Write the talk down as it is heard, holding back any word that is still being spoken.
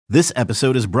This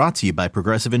episode is brought to you by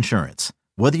Progressive Insurance.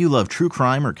 Whether you love true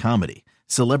crime or comedy,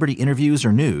 celebrity interviews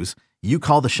or news, you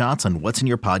call the shots on what's in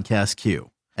your podcast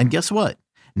queue. And guess what?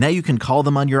 Now you can call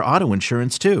them on your auto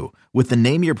insurance too with the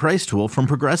Name Your Price tool from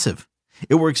Progressive.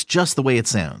 It works just the way it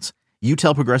sounds. You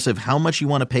tell Progressive how much you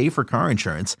want to pay for car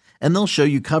insurance, and they'll show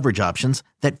you coverage options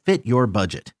that fit your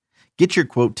budget. Get your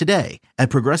quote today at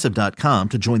Progressive.com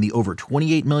to join the over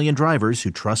 28 million drivers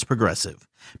who trust Progressive.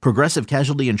 Progressive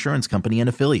Casualty Insurance Company and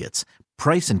Affiliates.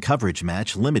 Price and coverage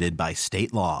match limited by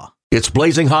state law. It's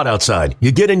blazing hot outside.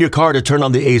 You get in your car to turn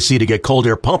on the AC to get cold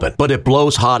air pumping, but it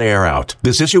blows hot air out.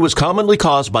 This issue is commonly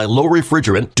caused by low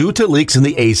refrigerant due to leaks in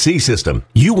the AC system.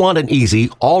 You want an easy,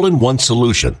 all-in-one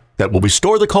solution that will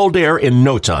restore the cold air in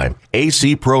no time.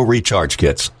 AC Pro Recharge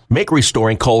Kits make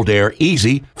restoring cold air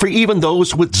easy for even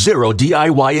those with zero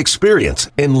DIY experience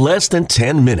in less than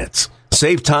 10 minutes.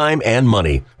 Save time and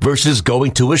money versus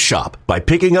going to a shop by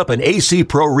picking up an AC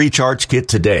Pro Recharge Kit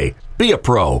today. Be a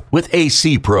pro with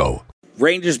AC Pro.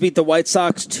 Rangers beat the White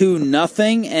Sox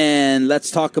 2-0, and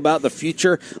let's talk about the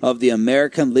future of the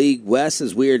American League West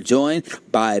as we are joined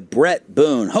by Bret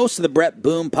Boone, host of the Bret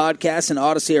Boone podcast, an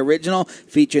Odyssey original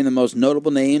featuring the most notable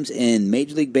names in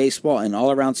Major League Baseball and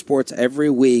all-around sports every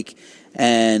week.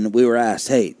 And we were asked,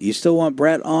 hey, you still want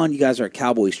Bret on? You guys are at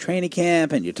Cowboys training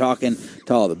camp, and you're talking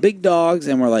to all the big dogs.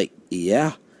 And we're like,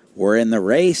 yeah, we're in the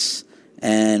race.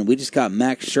 And we just got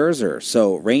Max Scherzer.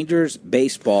 So Rangers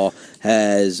baseball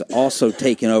has also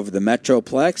taken over the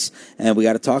Metroplex, and we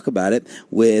got to talk about it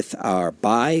with our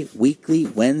bi-weekly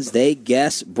Wednesday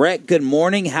guest. Bret, good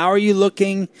morning. How are you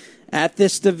looking at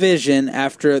this division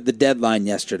after the deadline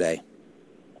yesterday?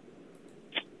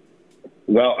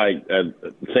 Well, I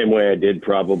same way I did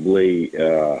probably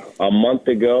a month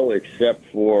ago, except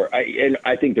for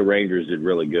I think the Rangers did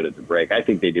really good at the break. I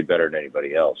think they did better than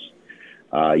anybody else.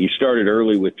 You started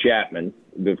early with Chapman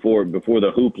before the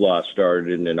hoopla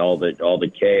started and then all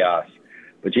the chaos,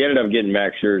 but you ended up getting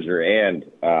Max Scherzer and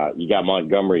you got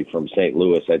Montgomery from St.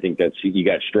 Louis. I think you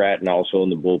got Stratton also in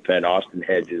the bullpen, Austin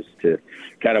Hedges to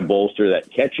kind of bolster that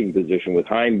catching position with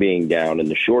Heim being down in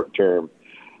the short term.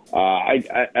 I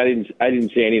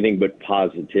didn't see anything but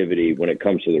positivity when it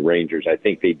comes to the Rangers. I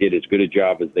think they did as good a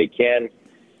job as they can.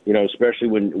 You know, especially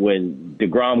when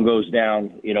DeGrom goes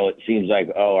down, you know, it seems like,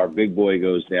 oh, our big boy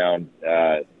goes down.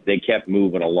 They kept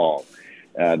moving along.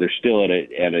 They're still at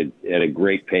a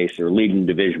great pace. They're leading the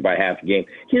division by half a game.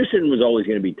 Houston was always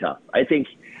going to be tough. I think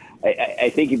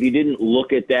if you didn't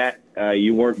look at that,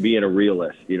 you weren't being a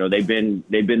realist. You know, they've been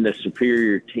the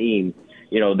superior team.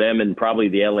 You know, them and probably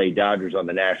the LA Dodgers on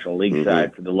the National League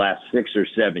side for the last 6 or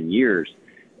 7 years.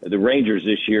 The Rangers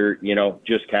this year, you know,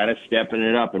 just kind of stepping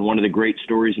it up, and one of the great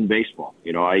stories in baseball.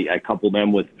 You know, I couple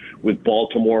them with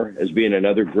Baltimore as being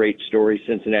another great story.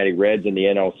 Cincinnati Reds in the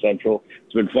NL Central.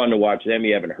 It's been fun to watch them.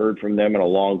 You haven't heard from them in a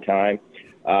long time.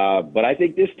 But I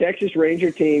think this Texas Ranger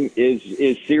team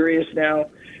is serious now.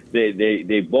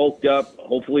 They bulked up.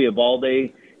 Hopefully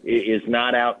Evalde is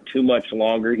not out too much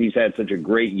longer. He's had such a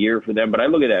great year for them. But I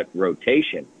look at that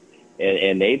rotation,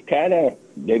 and they've gotten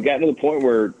to the point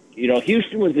where, you know,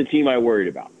 Houston was the team I worried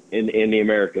about in the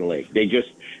American League.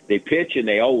 They pitch, and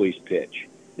they always pitch.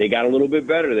 They got a little bit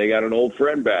better. They got an old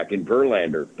friend back in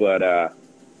Verlander. But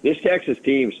this Texas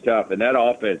team's tough, and that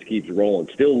offense keeps rolling,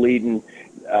 still leading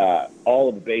all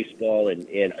of baseball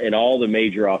in all the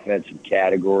major offensive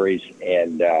categories,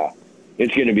 and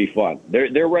it's going to be fun.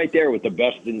 They're right there with the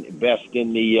best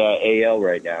in the AL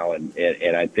right now,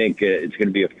 and I think it's going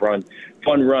to be a fun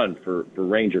run for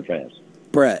Ranger fans.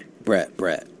 Bret.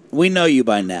 We know you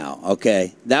by now,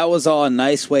 okay? That was all a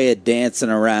nice way of dancing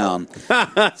around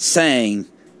saying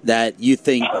that you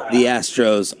think the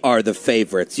Astros are the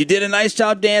favorites. You did a nice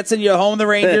job dancing. You're home the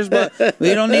Rangers, but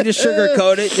we don't need to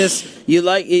sugarcoat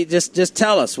it. Just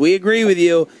tell us. We agree with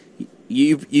you.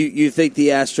 You think the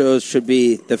Astros should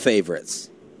be the favorites.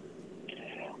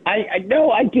 I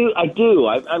do.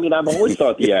 I mean, I've always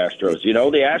thought the Astros. You know,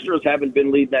 the Astros haven't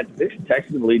been leading that division.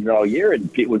 Texas has been leading all year. And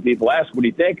when people ask, "What do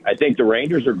you think?" I think the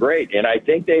Rangers are great, and I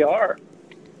think they are.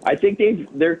 I think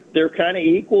they're kind of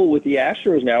equal with the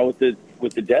Astros now with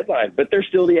the deadline, but they're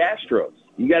still the Astros.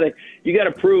 You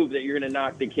gotta prove that you're going to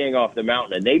knock the king off the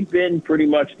mountain, and they've been pretty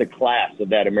much the class of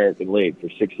that American League for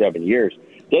 6-7 years.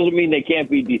 Doesn't mean they can't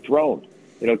be dethroned.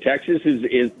 You know, Texas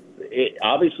is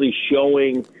obviously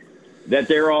showing that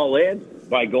they're all in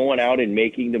by going out and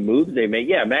making the moves they made.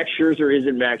 Yeah, Max Scherzer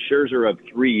isn't Max Scherzer of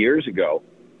 3 years ago,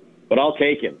 but I'll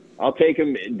take him. I'll take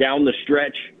him down the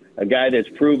stretch, a guy that's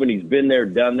proven he's been there,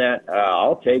 done that.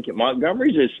 I'll take it.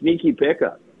 Montgomery's a sneaky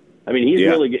pickup. I mean, he's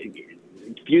really good.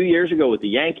 A few years ago with the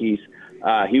Yankees,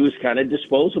 he was kind of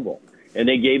disposable. and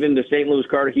they gave him the St. Louis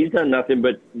Cardinals. He's done nothing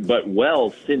but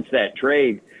well since that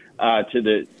trade to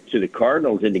the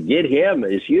Cardinals, and to get him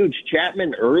is huge.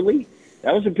 Chapman early,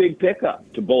 that was a big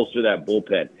pickup to bolster that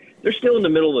bullpen. They're still in the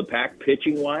middle of the pack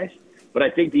pitching wise, but I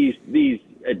think these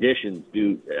additions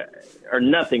are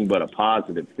nothing but a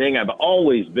positive thing. I've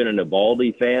always been an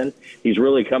Eovaldi fan. He's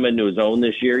really come into his own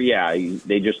this year. Yeah, I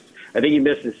think he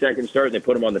missed his second start, and they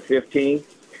put him on the 15.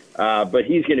 But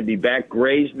he's going to be back.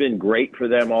 Gray's been great for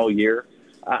them all year.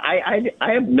 I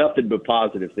have nothing but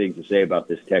positive things to say about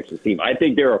this Texas team. I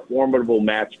think they're a formidable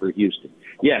match for Houston.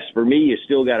 Yes, for me, you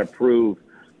still got to prove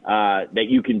that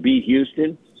you can beat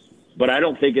Houston, but I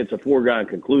don't think it's a foregone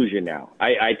conclusion now.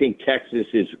 I think Texas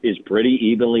is pretty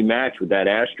evenly matched with that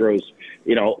Astros.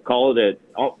 Call it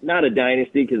not a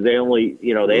dynasty because they only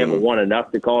they haven't won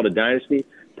enough to call it a dynasty.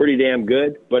 Pretty damn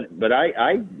good, but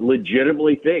I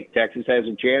legitimately think Texas has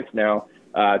a chance now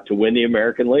to win the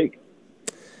American League.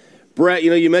 Brett,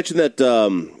 you mentioned that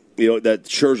that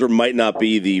Scherzer might not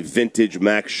be the vintage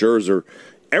Max Scherzer.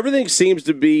 Everything seems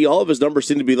to be, all of his numbers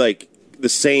seem to be like the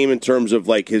same in terms of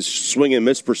like his swing and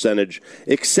miss percentage,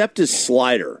 except his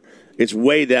slider. It's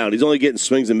way down. He's only getting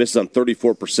swings and misses on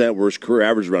 34%, where his career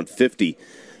average is around 50%.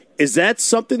 Is that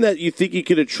something that you think you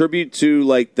could attribute to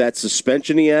like that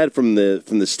suspension he had from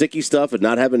the sticky stuff and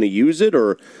not having to use it,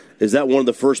 or is that one of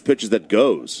the first pitches that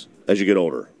goes as you get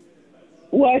older?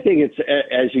 Well, I think it's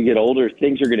as you get older,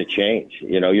 things are going to change.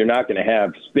 You're not going to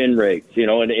have spin rates.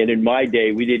 And in my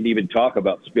day, we didn't even talk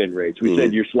about spin rates. We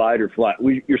said your slider's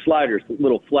a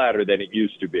little flatter than it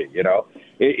used to be.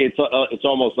 It's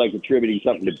almost like attributing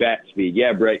something to bat speed.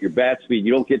 Yeah, Brett, your bat speed,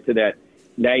 you don't get to that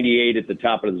 98 at the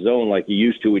top of the zone like you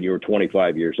used to when you were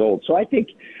 25 years old. So I think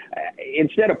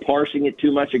instead of parsing it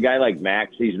too much, a guy like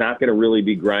Max, he's not going to really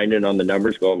be grinding on the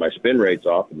numbers, going, my spin rate's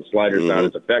off and the slider's not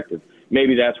as effective.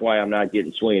 Maybe that's why I'm not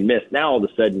getting swing and miss. Now all of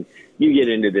a sudden you get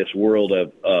into this world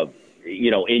of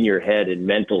in your head and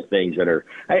mental things that are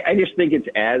 – I just think it's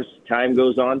as time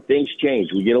goes on, things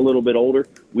change. We get a little bit older.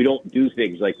 We don't do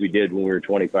things like we did when we were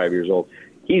 25 years old.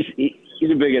 He's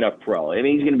a big enough pro. I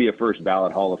mean, he's going to be a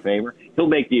first-ballot Hall of Famer. He'll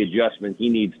make the adjustments he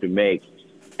needs to make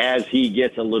as he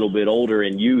gets a little bit older,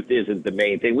 and youth isn't the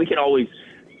main thing. We can always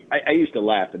 – I used to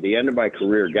laugh. At the end of my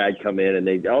career, a guy'd come in, and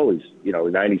they'd always,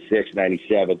 96,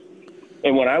 97.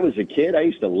 And when I was a kid, I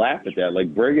used to laugh at that,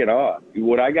 like, bring it on.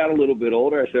 When I got a little bit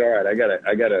older, I said, all right,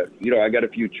 I got a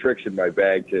few tricks in my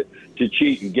bag to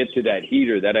cheat and get to that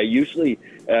heater that I usually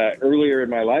earlier in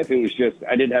my life, it was just,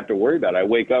 I didn't have to worry about it. I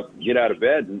wake up, get out of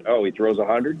bed, and, he throws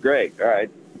 100? Great. All right,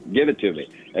 give it to me.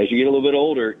 As you get a little bit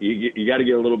older, you got to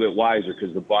get a little bit wiser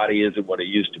because the body isn't what it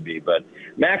used to be. But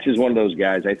Max is one of those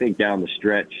guys, I think, down the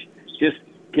stretch, just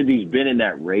because he's been in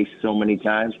that race so many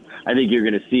times, I think you're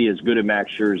going to see as good a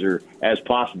Max Scherzer as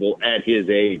possible at his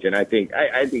age. And I think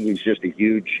he's just a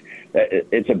huge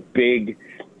it's a big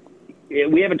 –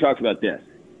 we haven't talked about this.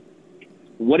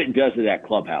 What it does to that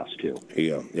clubhouse, too. Here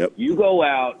you go. Yep. You go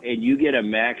out and you get a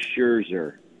Max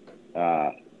Scherzer,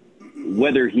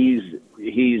 whether he's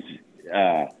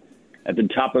at the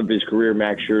top of his career,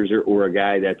 Max Scherzer, or a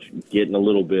guy that's getting a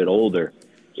little bit older,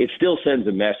 it still sends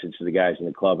a message to the guys in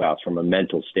the clubhouse from a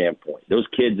mental standpoint. Those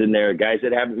kids in there, guys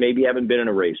that haven't been in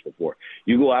a race before.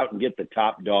 You go out and get the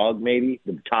top dog, maybe,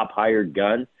 the top hired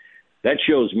gun. That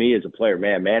shows me as a player,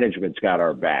 man, management's got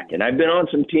our back. And I've been on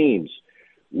some teams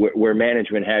where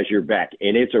management has your back,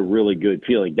 and it's a really good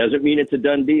feeling. Doesn't mean it's a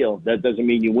done deal. That doesn't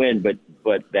mean you win, but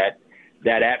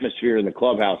that atmosphere in the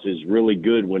clubhouse is really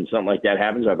good when something like that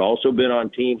happens. I've also been on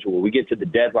teams where we get to the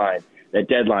deadline, that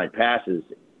deadline passes,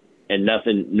 and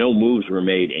no moves were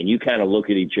made, and you kind of look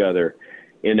at each other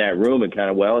in that room and kind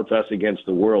of, well, it's us against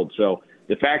the world. So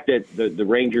the fact that the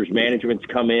Rangers management's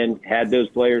come in, had those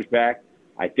players back,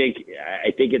 I think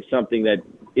it's something that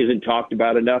isn't talked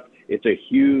about enough. It's a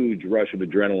huge rush of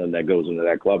adrenaline that goes into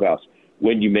that clubhouse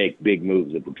when you make big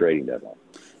moves at the trading deadline.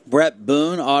 Brett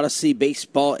Boone, Odyssey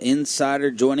Baseball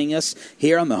Insider, joining us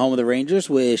here on the home of the Rangers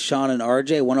with Sean and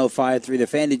RJ, 105.3 The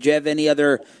Fan. Did you have any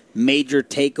other major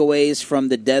takeaways from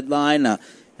the deadline?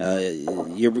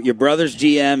 Your brother's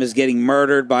GM is getting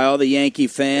murdered by all the Yankee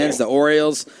fans. The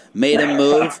Orioles made him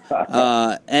move.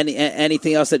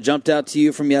 Anything else that jumped out to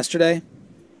you from yesterday?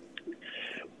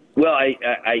 Well,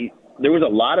 there was a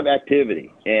lot of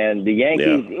activity, and the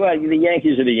Yankees. Yeah. Well, the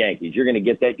Yankees are the Yankees. You're going to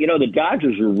get that. The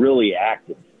Dodgers were really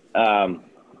active,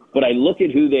 but I look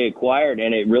at who they acquired,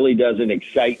 and it really doesn't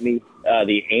excite me.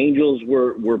 The Angels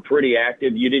were pretty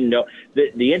active. You didn't know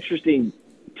the interesting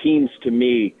teams to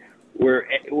me where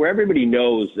everybody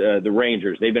knows the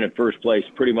Rangers. They've been in first place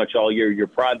pretty much all year. You're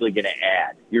probably going to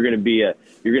add. You're going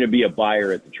to be a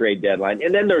buyer at the trade deadline,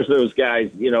 and then there's those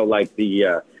guys, like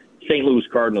the St. Louis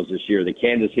Cardinals this year, the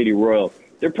Kansas City Royals,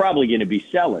 they're probably going to be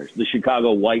sellers, the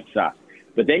Chicago White Sox.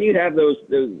 But then you'd have those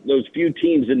few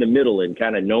teams in the middle in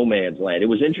kind of no man's land. It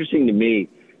was interesting to me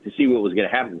to see what was going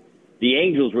to happen. The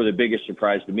Angels were the biggest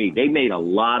surprise to me. They made a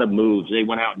lot of moves. They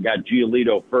went out and got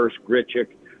Giolito first, Grichuk,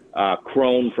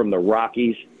 Crone from the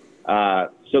Rockies.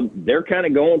 So they're kind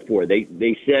of going for it.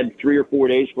 They said 3 or 4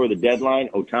 days before the deadline,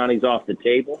 Ohtani's off the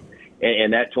table.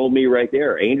 And that told me right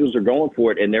there, Angels are going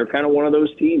for it, and they're kind of one of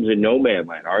those teams in no man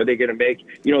land. Are they going to make,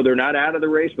 they're not out of the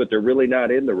race, but they're really not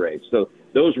in the race. So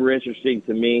those were interesting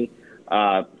to me.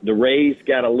 The Rays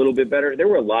got a little bit better. There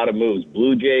were a lot of moves.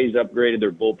 Blue Jays upgraded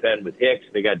their bullpen with Hicks.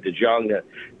 They got DeJong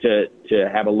to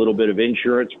have a little bit of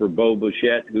insurance for Bo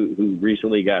Bichette, who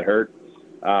recently got hurt.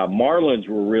 Marlins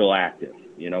were real active.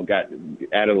 Got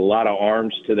added a lot of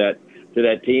arms to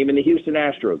that team. And the Houston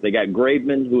Astros, they got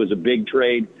Graveman, who was a big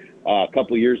trade a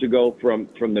couple years ago from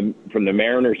the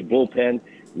Mariners bullpen.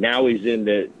 Now he's in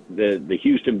the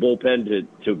Houston bullpen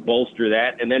to bolster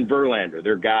that. And then Verlander,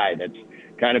 their guy that's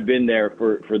kind of been there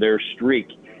for their streak.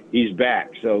 He's back.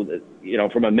 So,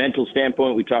 from a mental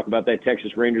standpoint, we talk about that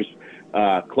Texas Rangers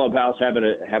clubhouse having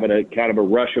a kind of a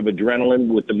rush of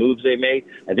adrenaline with the moves they made.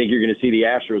 I think you're going to see the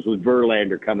Astros with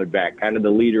Verlander coming back, kind of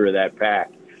the leader of that pack.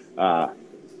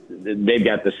 They've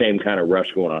got the same kind of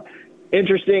rush going on.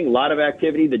 Interesting, a lot of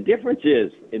activity. The difference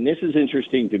is, and this is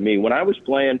interesting to me, when I was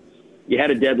playing, you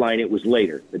had a deadline, it was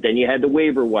later. But then you had the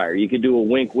waiver wire. You could do a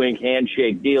wink-wink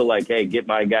handshake deal like, hey, get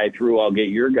my guy through, I'll get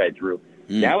your guy through.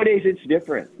 Nowadays, it's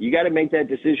different. You got to make that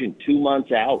decision 2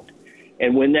 months out.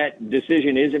 And when that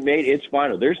decision isn't made, it's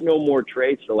final. There's no more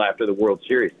trades till after the World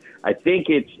Series. I think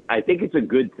it's a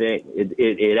good thing.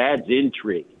 It adds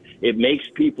intrigue. It makes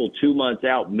people 2 months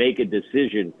out make a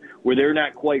decision where they're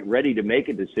not quite ready to make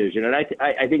a decision. And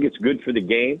I think it's good for the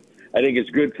game. I think it's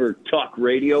good for talk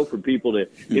radio, for people to,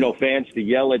 fans to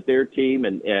yell at their team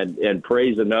and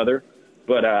praise another.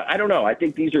 But I don't know. I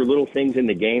think these are little things in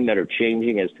the game that are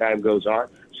changing as time goes on.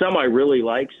 Some I really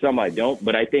like, some I don't.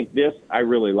 But I think I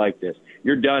really like this.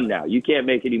 You're done now. You can't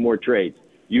make any more trades.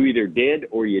 You either did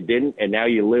or you didn't, and now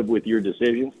you live with your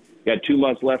decisions. Got 2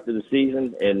 months left of the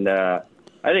season, and I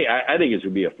think it's going to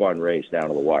be a fun race down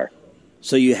to the wire.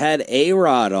 So you had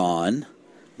A-Rod on.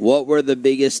 What were the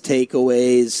biggest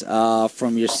takeaways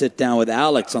from your sit-down with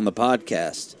Alex on the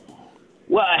podcast?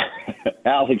 Well,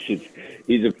 Alex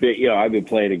he's a big, I've been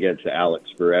playing against Alex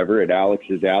forever, and Alex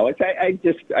is Alex. I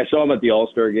saw him at the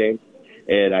All-Star game,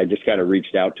 and I just kind of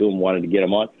reached out to him, wanted to get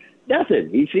him on. Nothing.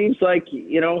 He seems like, he's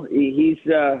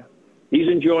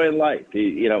enjoying life.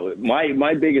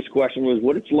 My biggest question was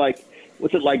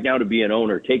what's it like now to be an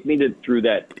owner? Take me through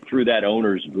that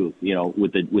owner's booth,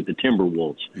 with the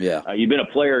Timberwolves. Yeah. You've been a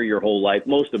player your whole life.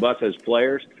 Most of us as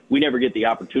players, we never get the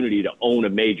opportunity to own a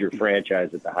major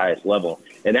franchise at the highest level.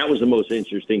 And that was the most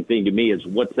interesting thing to me is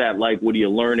what's that like? What are you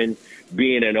learning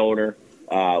being an owner?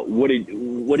 What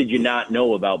did you not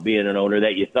know about being an owner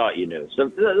that you thought you knew? So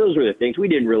those were the things. We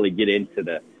didn't really get into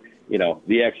the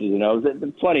X's and O's.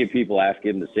 Plenty of people ask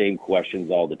him the same questions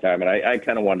all the time, and I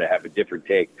kind of wanted to have a different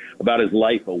take about his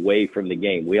life away from the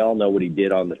game. We all know what he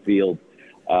did on the field,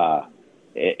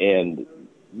 and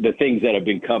the things that have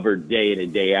been covered day in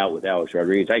and day out with Alex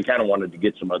Rodriguez. I kind of wanted to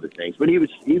get some other things, but he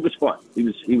was fun. He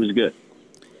was good.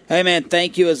 Hey, man,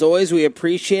 thank you as always. We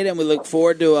appreciate it, and we look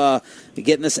forward to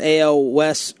getting this AL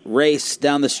West race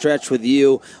down the stretch with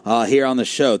you here on the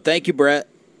show. Thank you, Brett.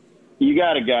 You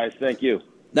got it, guys. Thank you.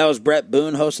 That was Brett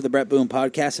Boone, host of the Brett Boone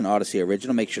Podcast and Odyssey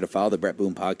Original. Make sure to follow the Brett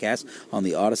Boone Podcast on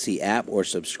the Odyssey app or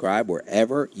subscribe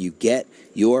wherever you get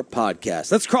your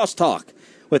podcast. Let's cross talk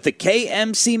with the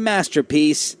KMC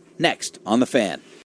Masterpiece next on The Fan.